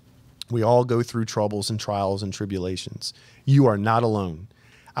 We all go through troubles and trials and tribulations. You are not alone.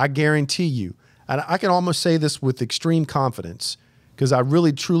 I guarantee you, and I can almost say this with extreme confidence, because I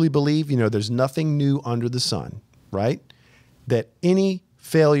really truly believe, you know, there's nothing new under the sun, right? That any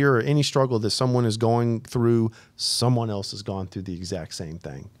failure or any struggle that someone is going through, someone else has gone through the exact same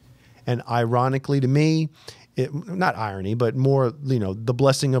thing. And ironically to me, not irony, but more, you know, the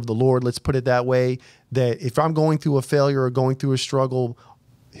blessing of the Lord, let's put it that way, that if I'm going through a failure or going through a struggle,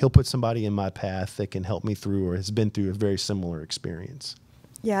 he'll put somebody in my path that can help me through or has been through a very similar experience.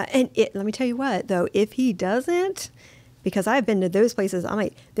 Yeah, and let me tell you what, though, if he doesn't, because I've been to those places, I'm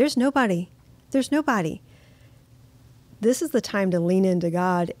like, there's nobody. There's nobody. This is the time to lean into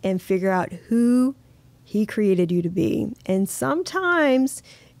God and figure out who he created you to be. And sometimes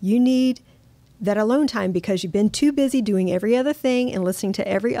you need that alone time because you've been too busy doing every other thing and listening to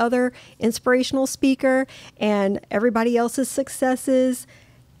every other inspirational speaker and everybody else's successes.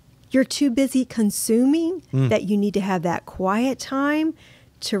 You're too busy consuming that you need to have that quiet time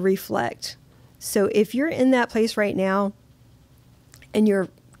to reflect. So if you're in that place right now and you're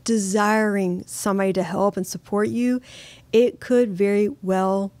desiring somebody to help and support you, it could very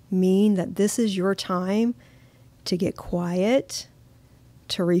well mean that this is your time to get quiet,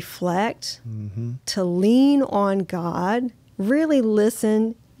 to reflect, to lean on God, really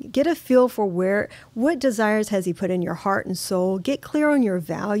listen, get a feel for what desires has he put in your heart and soul, get clear on your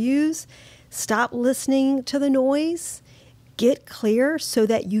values, stop listening to the noise, get clear so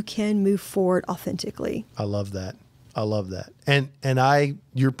that you can move forward authentically. I love that. I love that. And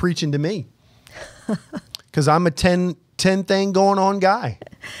you're preaching to me because I'm a 10 thing going on guy.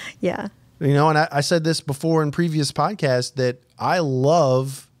 Yeah. You know, and I said this before in previous podcasts that I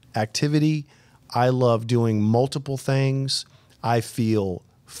love activity. I love doing multiple things. I feel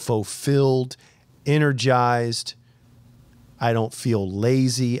fulfilled, energized. I don't feel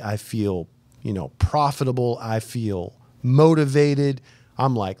lazy. I feel, you know, profitable. I feel motivated.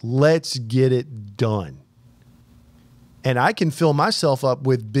 I'm like, let's get it done. And I can fill myself up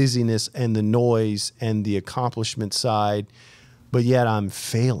with busyness and the noise and the accomplishment side, but yet I'm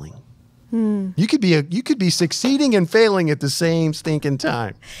failing. You could be succeeding and failing at the same stinking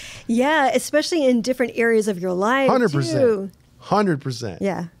time. Yeah, especially in different areas of your life. 100%. Too. 100%.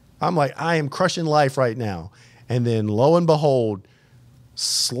 Yeah. I'm like, I am crushing life right now. And then lo and behold,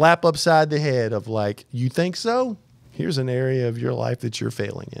 slap upside the head of like, you think so? Here's an area of your life that you're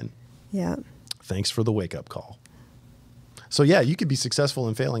failing in. Yeah. Thanks for the wake-up call. So yeah, you could be successful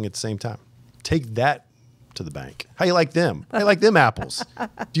and failing at the same time. Take that to the bank. How you like them? How you like them apples?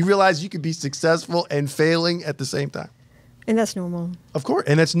 Do you realize you could be successful and failing at the same time? And that's normal. Of course.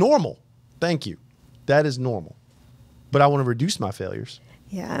 And that's normal. Thank you. That is normal. But I want to reduce my failures.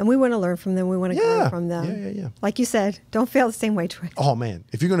 Yeah. And we want to learn from them. We want to grow from them. Yeah. Like you said, don't fail the same way twice. Oh, man.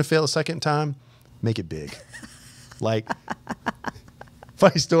 If you're going to fail a second time, make it big. Like,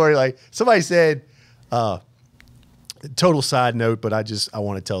 funny story. Like, somebody said, total side note, but I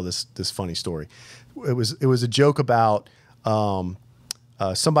want to tell this funny story. It was a joke about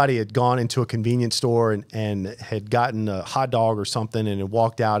somebody had gone into a convenience store and had gotten a hot dog or something and had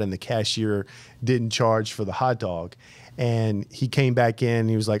walked out and the cashier didn't charge for the hot dog. And he came back in and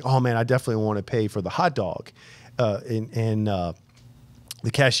he was like, oh man, I definitely want to pay for the hot dog. The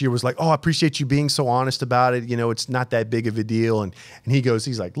cashier was like, oh, I appreciate you being so honest about it. You know, it's not that big of a deal. And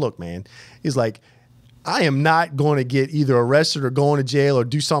he's like, look, man, he's like, I am not going to get either arrested or going to jail or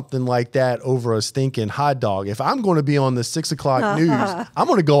do something like that over a stinking hot dog. If I'm going to be on the 6 o'clock news, I'm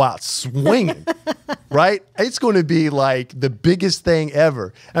going to go out swinging, right? It's going to be like the biggest thing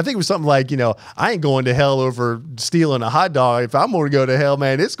ever. And I think it was something like, I ain't going to hell over stealing a hot dog. If I'm going to go to hell,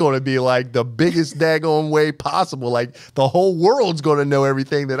 man, it's going to be like the biggest daggone way possible. Like the whole world's going to know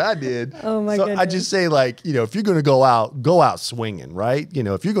everything that I did. Oh my goodness. I just say like, if you're going to go out swinging, right?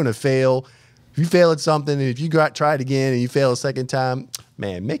 If you're going to fail, if you fail at something, and if you try it again and you fail a second time,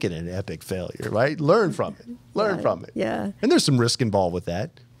 man, make it an epic failure, right? Learn from it. Learn from it. Yeah. And there's some risk involved with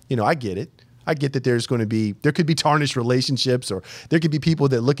that. I get it. I get that there could be tarnished relationships, or there could be people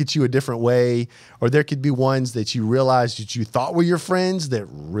that look at you a different way, or there could be ones that you realize that you thought were your friends that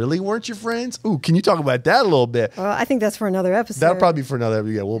really weren't your friends. Ooh, can you talk about that a little bit? Well, I think that's for another episode. That'll probably be for another.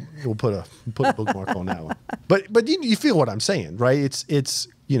 Yeah, we'll put a bookmark on that one. But you feel what I'm saying, right? It's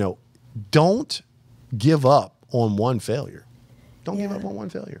don't give up on one failure. Don't give up on one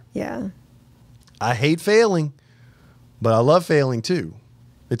failure. Yeah. I hate failing, but I love failing too.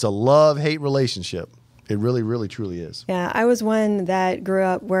 It's a love-hate relationship. It really, really, truly is. Yeah, I was one that grew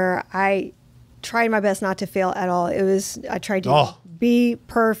up where I tried my best not to fail at all. I tried to be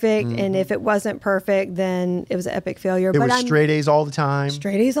perfect, and if it wasn't perfect, then it was an epic failure. It was straight A's all the time.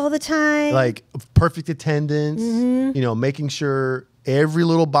 Straight A's all the time. Like perfect attendance, making sure every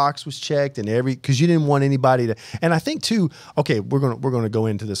little box was checked, and because you didn't want anybody to. And I think too. Okay, we're gonna go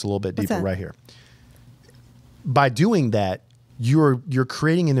into this a little bit deeper right here. By doing that, you're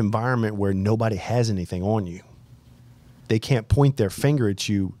creating an environment where nobody has anything on you. They can't point their finger at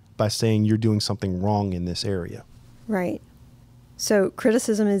you by saying you're doing something wrong in this area. Right. So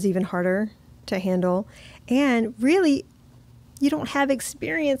criticism is even harder to handle, and really, you don't have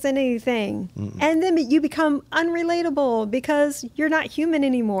experience in anything. And then you become unrelatable because you're not human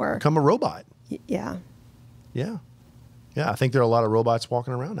anymore. Become a robot. Yeah. Yeah. Yeah. I think there are a lot of robots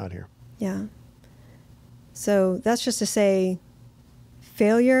walking around out here. Yeah. So that's just to say,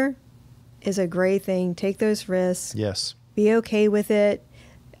 failure is a great thing. Take those risks. Yes. Be okay with it.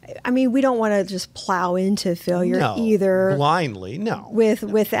 I mean, we don't want to just plow into failure either. Blindly, no.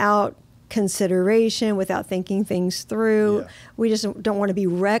 Without consideration, without thinking things through. Yeah. We just don't want to be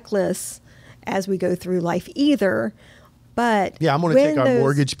reckless as we go through life either. But yeah, I'm going to take our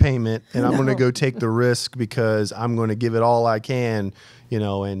mortgage payment, and I'm going to go take the risk because I'm going to give it all I can,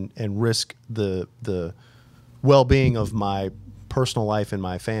 and risk the well-being of my personal life and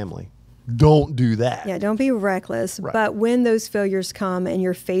my family. Don't do that. Yeah, don't be reckless. Right. But when those failures come and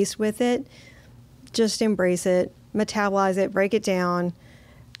you're faced with it, just embrace it, metabolize it, break it down,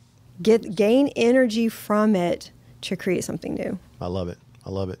 gain energy from it to create something new. I love it. I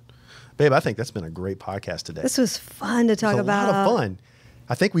love it. Babe, I think that's been a great podcast today. This was fun to talk about. A lot of fun.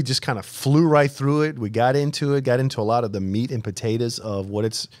 I think we just kind of flew right through it. We got into a lot of the meat and potatoes of what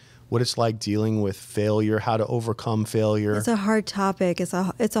it's like dealing with failure, how to overcome failure. It's a hard topic. It's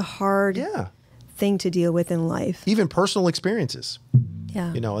a hard thing to deal with in life. Even personal experiences.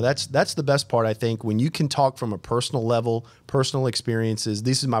 Yeah. That's the best part, I think, when you can talk from a personal level, personal experiences.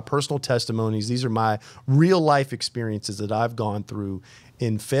 These are my personal testimonies. These are my real life experiences that I've gone through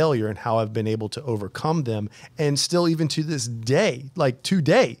in failure and how I've been able to overcome them, and still even to this day, like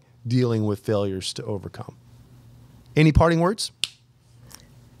today, dealing with failures to overcome. Any parting words?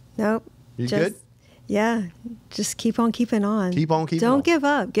 Nope. You good? Yeah. Just keep on keeping on. Keep on keeping on. Don't give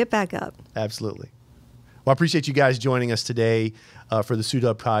up. Get back up. Absolutely. Well, I appreciate you guys joining us today for the Suit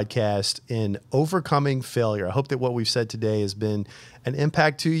Up podcast in overcoming failure. I hope that what we've said today has been an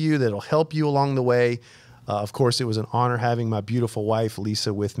impact to you, that'll help you along the way. Of course, it was an honor having my beautiful wife,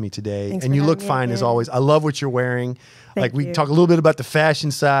 Lisa, with me today. Thanks and you look fine as always. I love what you're wearing. Thank we you. talk a little bit about the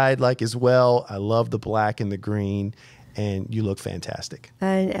fashion side as well. I love the black and the green, and you look fantastic.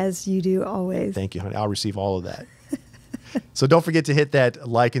 And as you do always. Thank you, honey. I'll receive all of that. So don't forget to hit that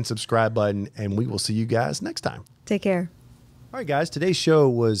like and subscribe button, and we will see you guys next time. Take care. All right, guys. Today's show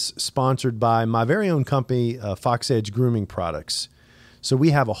was sponsored by my very own company, Fox Edge Grooming Products. So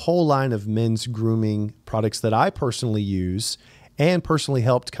we have a whole line of men's grooming products that I personally use and personally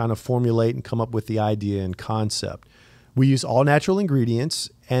helped kind of formulate and come up with the idea and concept. We use all natural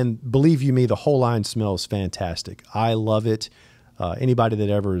ingredients, and believe you me, the whole line smells fantastic. I love it. Anybody that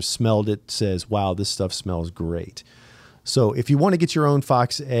ever has smelled it says, wow, this stuff smells great. So if you want to get your own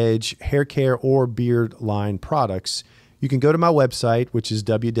Fox Edge hair care or beard line products, you can go to my website, which is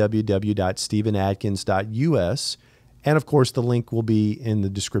www.stephenadkins.us. And of course, the link will be in the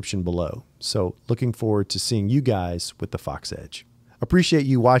description below. So looking forward to seeing you guys with the Fox Edge. Appreciate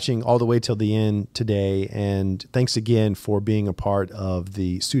you watching all the way till the end today. And thanks again for being a part of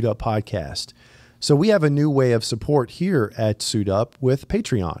the Suit Up podcast. So we have a new way of support here at Suit Up with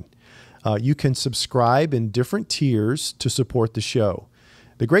Patreon. You can subscribe in different tiers to support the show.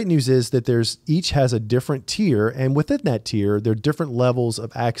 The great news is that each has a different tier, and within that tier, there are different levels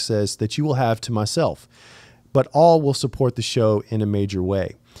of access that you will have to myself, but all will support the show in a major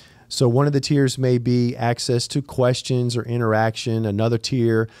way. So one of the tiers may be access to questions or interaction. Another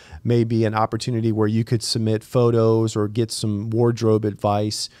tier may be an opportunity where you could submit photos or get some wardrobe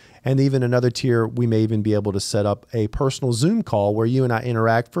advice. And even another tier, we may even be able to set up a personal Zoom call where you and I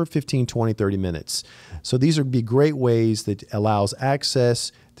interact for 15, 20, 30 minutes. So these would be great ways that allows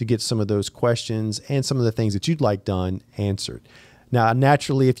access to get some of those questions and some of the things that you'd like done answered. Now,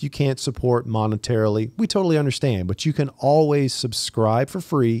 naturally, if you can't support monetarily, we totally understand, but you can always subscribe for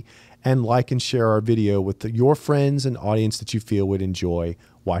free and like and share our video with your friends and audience that you feel would enjoy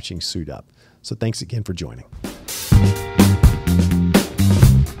watching Suit Up. So thanks again for joining.